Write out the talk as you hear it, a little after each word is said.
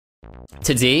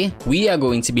Today, we are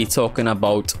going to be talking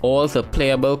about all the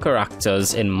playable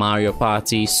characters in Mario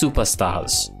Party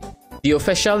Superstars. The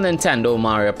official Nintendo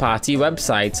Mario Party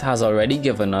website has already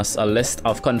given us a list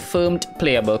of confirmed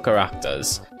playable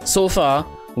characters. So far,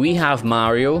 we have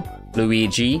Mario,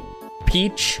 Luigi,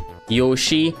 Peach,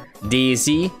 Yoshi,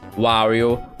 Daisy,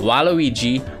 Wario,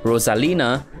 Waluigi,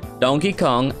 Rosalina, Donkey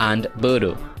Kong, and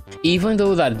Birdo. Even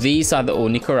though that these are the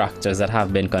only characters that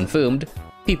have been confirmed,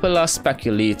 people are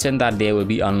speculating that there will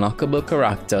be unlockable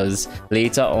characters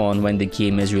later on when the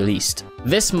game is released.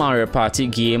 This Mario Party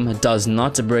game does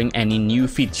not bring any new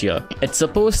feature. It's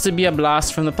supposed to be a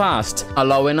blast from the past,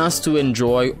 allowing us to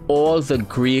enjoy all the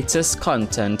greatest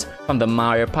content from the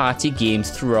Mario Party games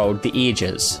throughout the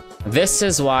ages. This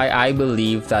is why I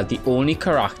believe that the only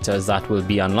characters that will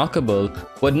be unlockable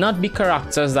would not be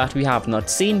characters that we have not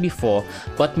seen before,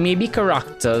 but maybe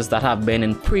characters that have been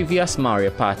in previous Mario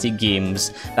Party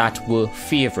games that were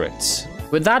favorites.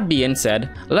 With that being said,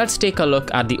 let's take a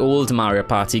look at the old Mario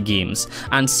Party games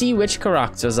and see which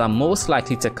characters are most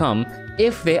likely to come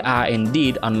if they are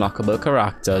indeed unlockable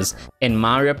characters in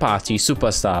Mario Party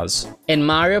Superstars. In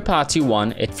Mario Party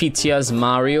 1, it features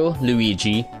Mario,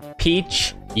 Luigi,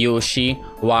 Peach, Yoshi,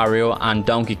 Wario, and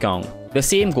Donkey Kong. The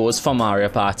same goes for Mario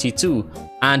Party 2,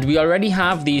 and we already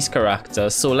have these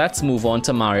characters, so let's move on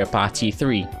to Mario Party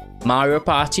 3. Mario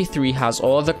Party 3 has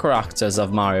all the characters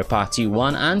of Mario Party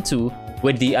 1 and 2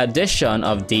 with the addition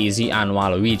of Daisy and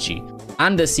Waluigi,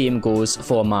 and the same goes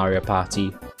for Mario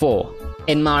Party 4.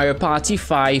 In Mario Party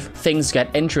 5, things get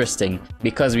interesting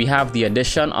because we have the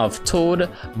addition of Toad,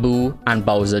 Boo, and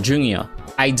Bowser Jr.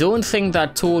 I don't think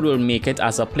that Toad will make it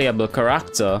as a playable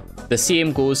character. The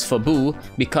same goes for Boo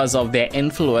because of their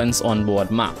influence on board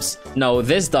maps. Now,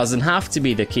 this doesn't have to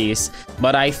be the case,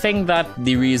 but I think that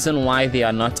the reason why they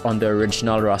are not on the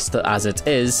original roster as it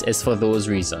is for those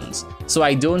reasons. So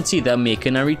I don't see them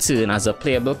making a return as a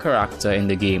playable character in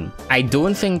the game. I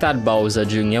don't think that Bowser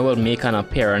Jr. will make an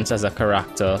appearance as a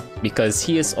character because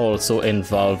he is also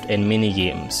involved in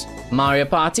minigames. Mario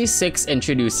Party 6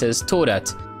 introduces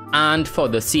Toadette, and for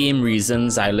the same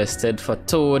reasons I listed for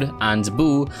Toad and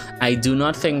Boo, I do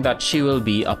not think that she will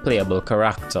be a playable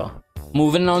character.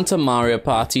 Moving on to Mario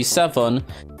Party 7,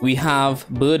 we have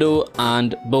Birdo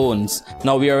and Bones.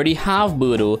 Now we already have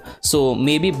Birdo, so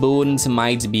maybe Bones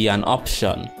might be an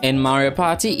option. In Mario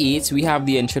Party 8, we have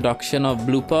the introduction of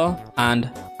Blooper and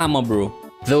Hammerbro.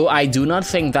 Though I do not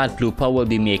think that Blooper will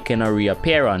be making a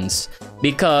reappearance,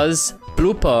 because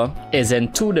Blooper is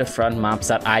in two different maps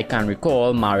that I can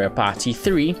recall: Mario Party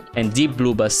 3 in Deep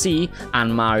Bloober Sea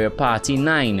and Mario Party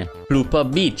 9,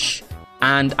 Blooper Beach.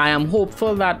 And I am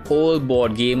hopeful that all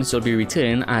board games will be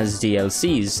returning as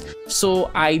DLCs. So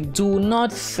I do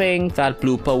not think that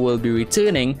Blooper will be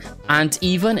returning, and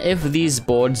even if these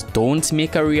boards don't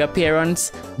make a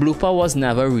reappearance, Blooper was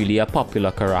never really a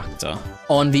popular character.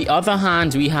 On the other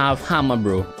hand, we have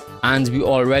Hammerbro, and we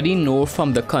already know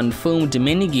from the confirmed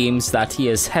minigames that he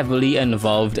is heavily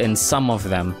involved in some of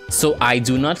them, so I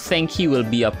do not think he will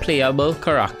be a playable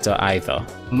character either.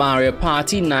 Mario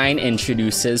Party 9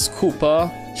 introduces Koopa,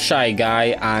 Shy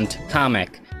Guy, and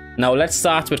Kamek. Now let's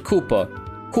start with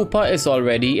Koopa. Koopa is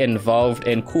already involved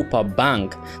in Koopa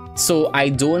Bank, so I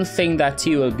don't think that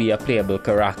he will be a playable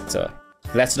character.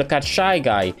 Let's look at Shy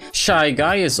Guy. Shy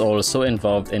Guy is also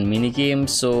involved in minigames,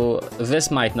 so this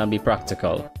might not be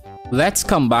practical. Let's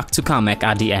come back to Kamek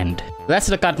at the end. Let's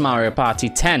look at Mario Party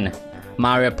 10.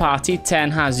 Mario Party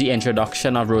 10 has the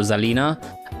introduction of Rosalina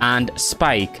and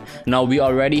Spike. Now we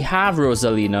already have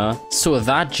Rosalina, so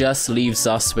that just leaves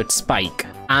us with Spike.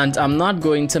 And I'm not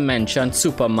going to mention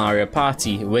Super Mario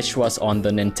Party, which was on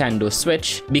the Nintendo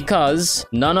Switch, because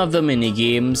none of the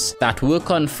minigames that were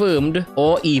confirmed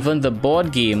or even the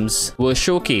board games were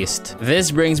showcased.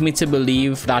 This brings me to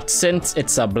believe that since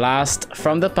it's a blast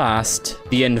from the past,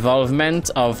 the involvement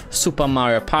of Super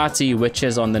Mario Party, which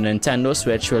is on the Nintendo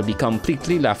Switch, will be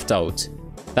completely left out.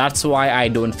 That's why I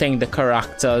don't think the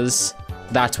characters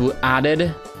that were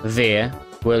added there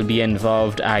will be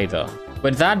involved either.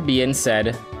 With that being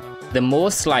said, the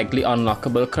most likely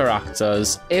unlockable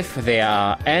characters, if there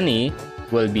are any,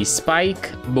 will be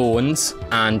Spike, Bones,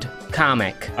 and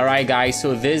Kamek. Alright guys,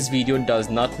 so this video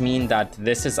does not mean that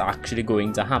this is actually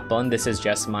going to happen. This is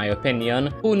just my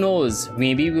opinion. Who knows,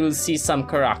 maybe we'll see some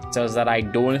characters that I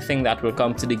don't think that will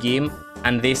come to the game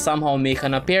and they somehow make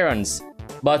an appearance.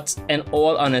 But in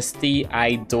all honesty,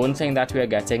 I don't think that we're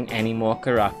getting any more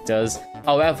characters.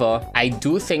 However, I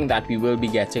do think that we will be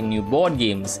getting new board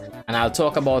games, and I'll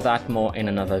talk about that more in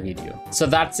another video. So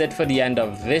that's it for the end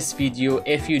of this video.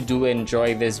 If you do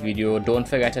enjoy this video, don't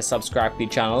forget to subscribe to the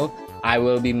channel I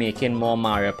will be making more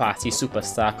Mario Party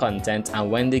Superstar content, and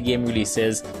when the game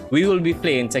releases, we will be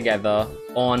playing together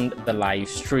on the live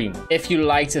stream. If you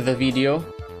liked the video,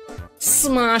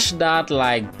 smash that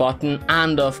like button,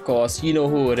 and of course, you know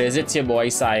who it is, it's your boy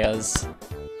Siahz.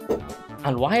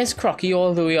 And why is Crocky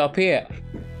all the way up here?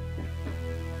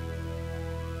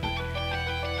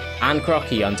 And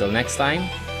Crocky, until next time,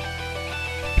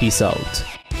 peace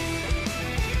out.